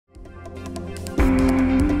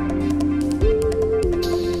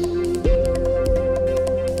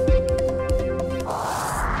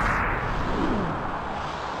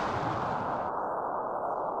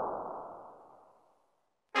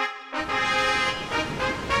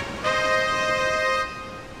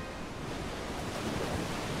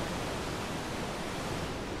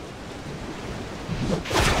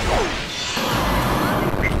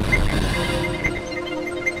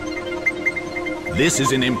This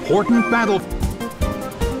is an important battle.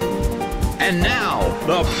 And now,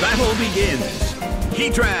 the battle begins.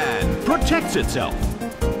 Heatran protects itself.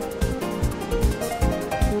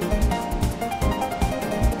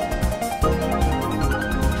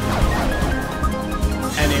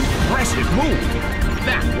 An impressive move.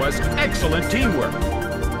 That was excellent teamwork.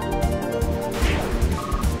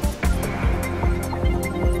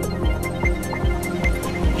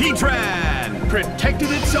 Heatran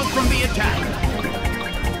protected itself from the attack.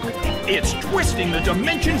 It's twisting the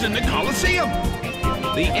dimensions in the Colosseum.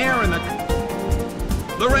 The air in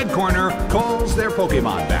the red corner calls their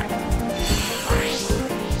Pokémon back.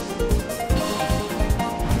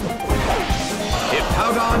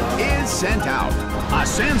 Hippowdon is sent out. A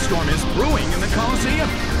sandstorm is brewing in the Colosseum.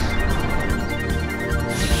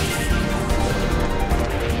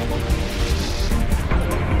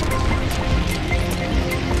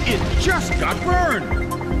 It just got burned.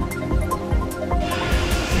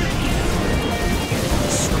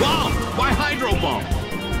 Swamped by Hydro Bump.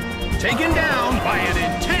 Taken down by an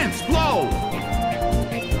intense blow.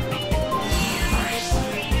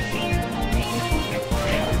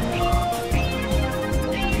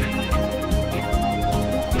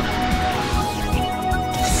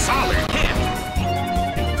 Solid hit.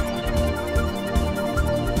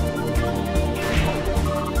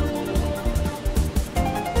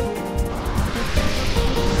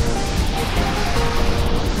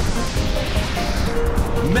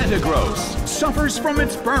 Metagross suffers from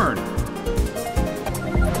its burn.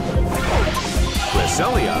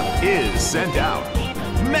 Cresselia is sent out.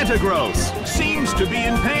 Metagross seems to be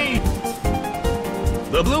in pain.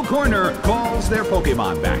 The blue corner calls their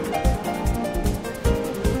Pokémon back.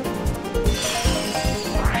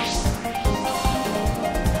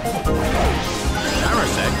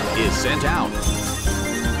 Parasect is sent out.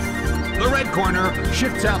 The red corner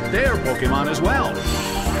shifts out their Pokémon as well.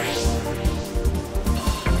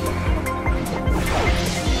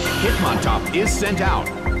 Hitmontop is sent out.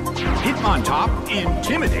 Hitmontop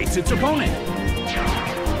intimidates its opponent.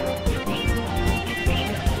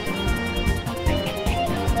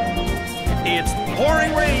 It's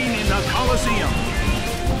pouring rain in the Colosseum.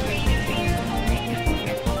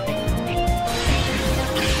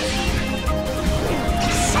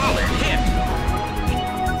 Solid hit.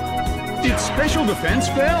 Its special defense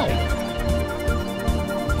fell.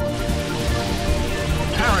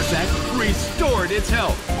 Parasect restored its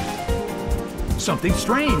health. Something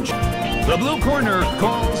strange. The blue corner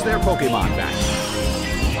calls their Pokémon back.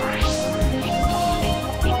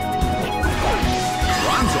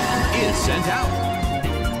 Bronzong is sent out.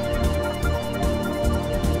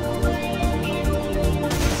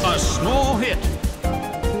 A small hit.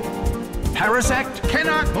 Parasect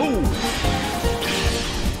cannot move.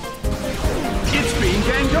 It's being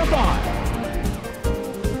ganged up on.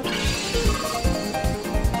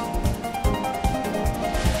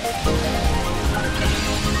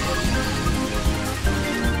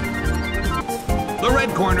 The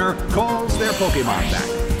red corner calls their Pokémon back.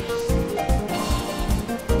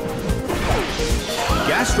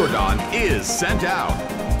 Gastrodon is sent out.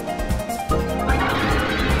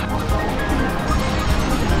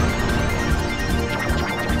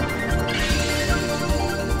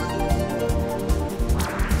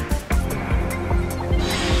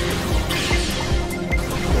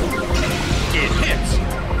 It hits.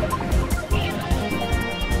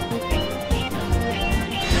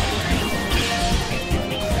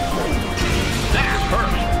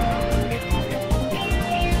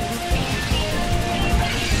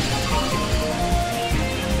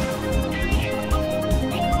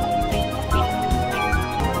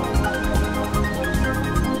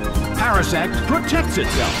 Parasect protects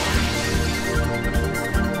itself.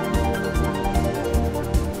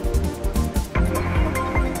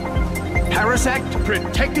 Parasect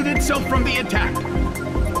protected itself from the attack.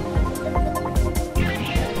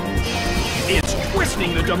 It's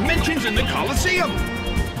twisting the dimensions in the Colosseum.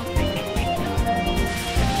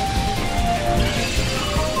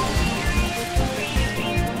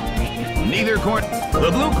 The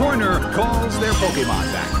blue corner calls their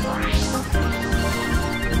Pokémon back.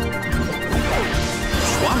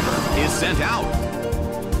 Swampert is sent out.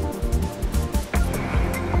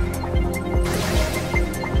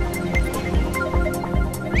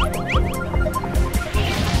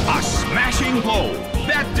 A smashing blow.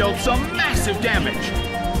 That dealt some massive damage.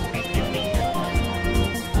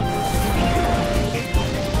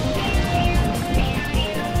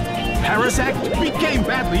 Parasect became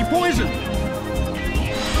badly poisoned.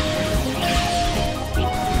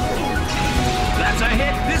 That's a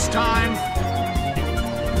hit this time.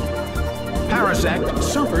 Parasect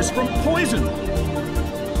suffers from poison.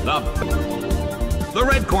 The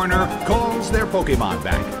red corner calls their Pokémon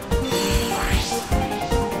back.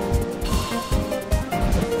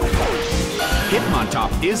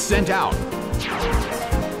 Hitmontop is sent out.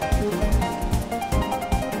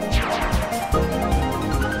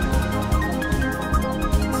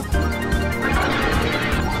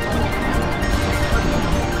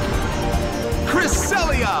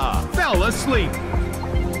 Cresselia fell asleep.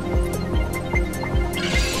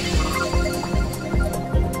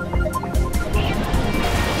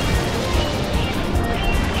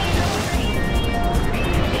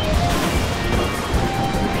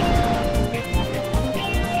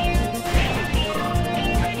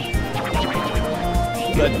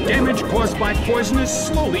 The damage caused by poison is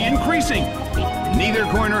slowly increasing. Neither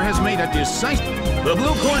corner has made a decisive... The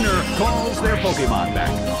blue corner calls their Pokémon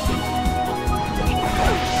back.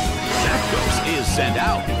 Zapdos is sent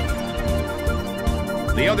out.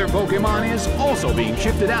 The other Pokémon is also being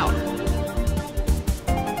shifted out.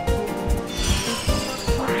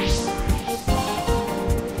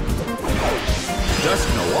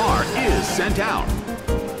 Dusknoir is sent out.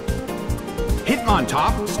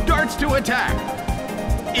 Hitmontop starts to attack.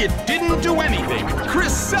 It didn't do anything.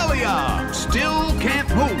 Cresselia still can't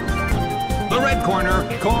move. The red corner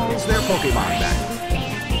calls their Pokémon back.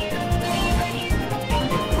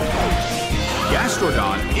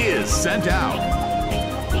 Gastrodon is sent out.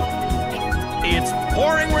 It's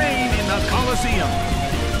pouring rain in the Colosseum.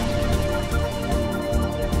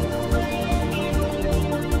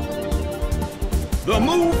 The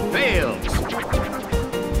move fails.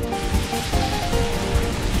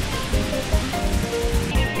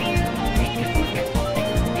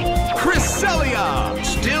 Cresselia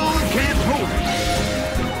still can't move.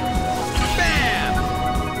 Bam!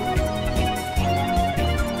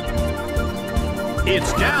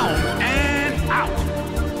 It's down and out.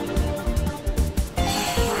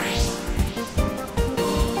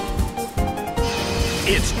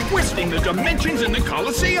 It's twisting the dimensions in the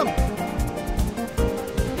Colosseum.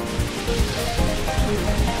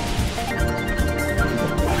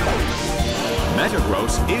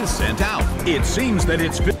 Metagross is sent out. It seems that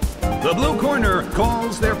it's... The blue corner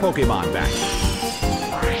calls their Pokémon back.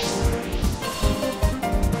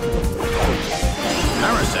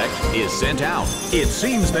 Parasect is sent out. It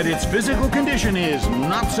seems that its physical condition is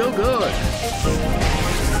not so good.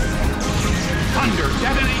 Thunder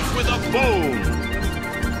detonates with a boom.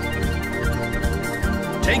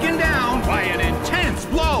 Taken down by an intense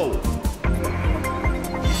blow.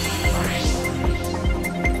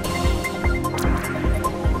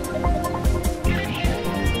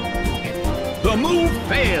 The move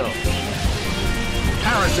failed.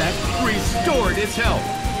 Parasect restored its health.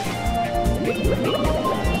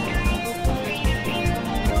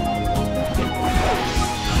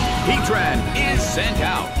 Heatran is sent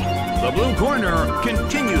out. The blue corner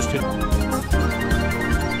continues to...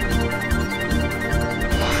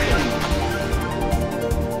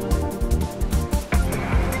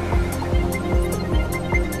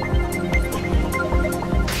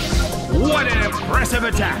 What an impressive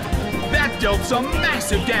attack! That dealt some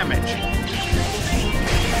massive damage.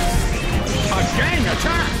 A gang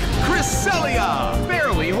attack! Cresselia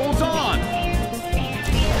barely holds on.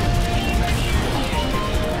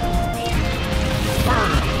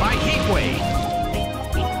 Burned by Heatwave.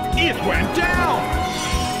 It went down.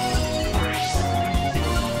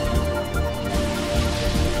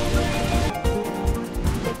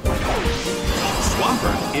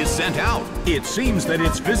 Swampert is sent out. It seems that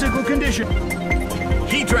its physical condition...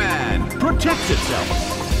 Heatran protects itself.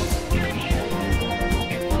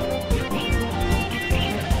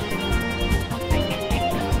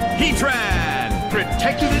 Heatran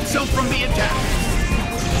protected itself from the attack.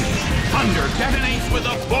 Thunder detonates with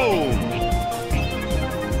a boom.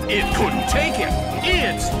 It couldn't take it.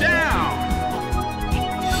 It's down.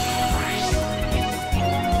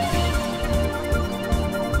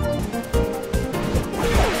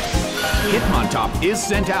 Hitmontop is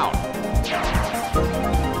sent out.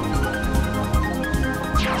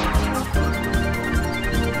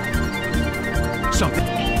 Something.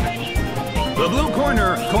 The blue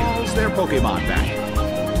corner calls their Pokémon back.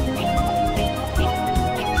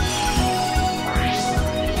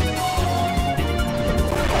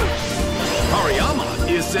 Hariyama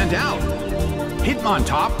is sent out.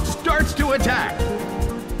 Hitmontop starts to attack.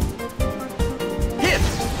 Hit!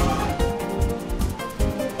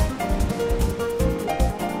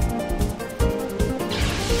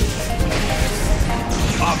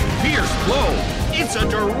 A fierce blow. It's a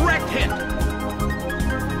direct hit.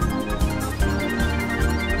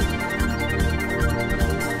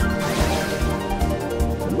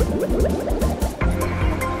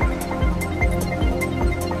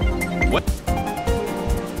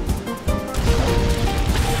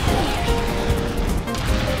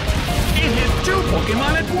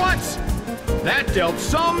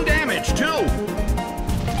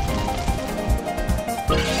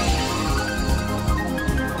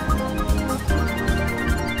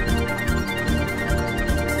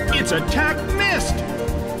 This attack missed!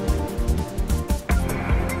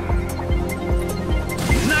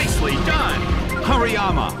 Nicely done!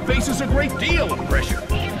 Hariyama faces a great deal of pressure.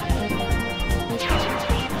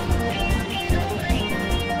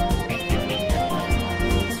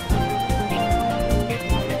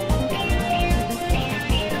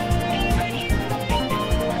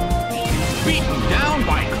 Beaten down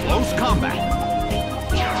by close combat.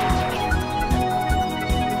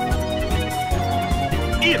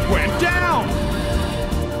 It went down!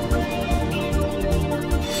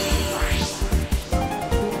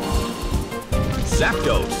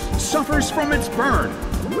 Zapdos suffers from its burn.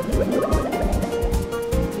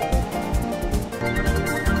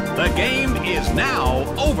 The game is now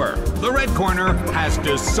over. The red corner has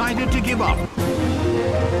decided to give up.